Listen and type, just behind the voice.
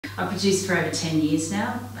I've produced for over 10 years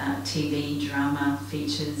now, TV, drama,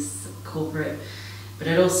 features, corporate, but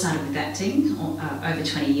it all started with acting over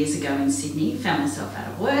 20 years ago in Sydney. Found myself out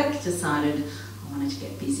of work, decided I wanted to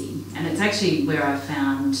get busy. And it's actually where I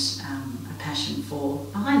found a passion for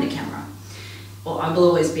behind the camera. Well, I will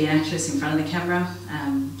always be an actress in front of the camera.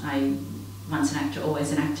 Once an actor,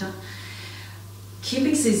 always an actor.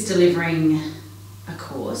 QPIX is delivering a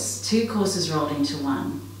course, 2 courses rolled into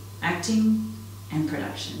one, acting and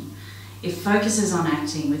production. It focuses on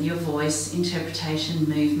acting with your voice, interpretation,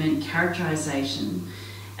 movement, characterisation.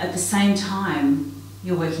 At the same time,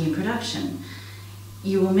 you're working in production.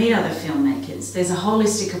 You will meet other filmmakers. There's a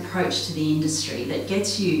holistic approach to the industry that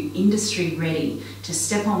gets you industry ready to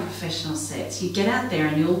step on professional sets. You get out there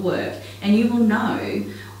and you'll work and you will know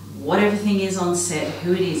what everything is on set,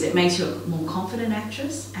 who it is. It makes you a more confident actor.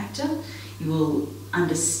 You will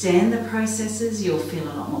understand the processes. You'll feel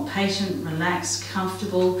a lot more patient, relaxed,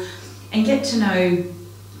 comfortable, and get to know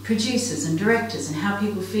producers and directors and how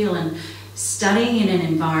people feel, and studying in an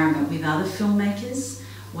environment with other filmmakers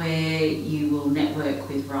where you will network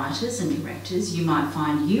with writers and directors. You might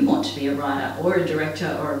find you want to be a writer or a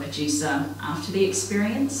director or a producer after the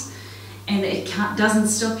experience. And it doesn't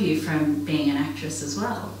stop you from being an actress as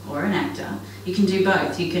well, or an actor. You can do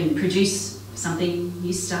both. You can produce something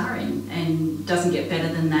you star in, and doesn't get better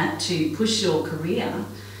than that to push your career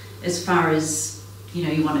as far as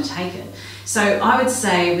you want to take it. So I would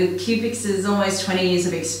say with QPIX's almost 20 years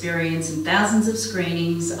of experience and thousands of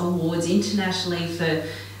screenings, awards internationally for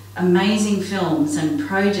amazing films and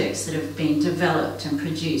projects that have been developed and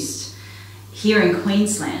produced here in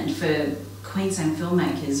Queensland for Queensland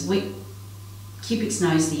filmmakers, QPIX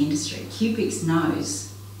knows the industry. QPIX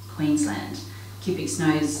knows Queensland. QPIX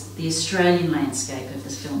knows the Australian landscape of the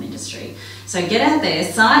film industry. So get out there,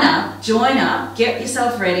 sign up, join up, get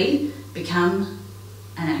yourself ready, become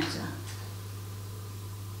an actor.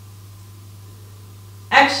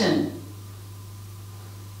 Action.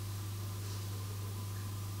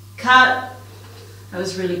 Cut. That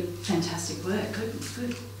was really fantastic work. Good,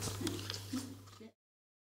 good.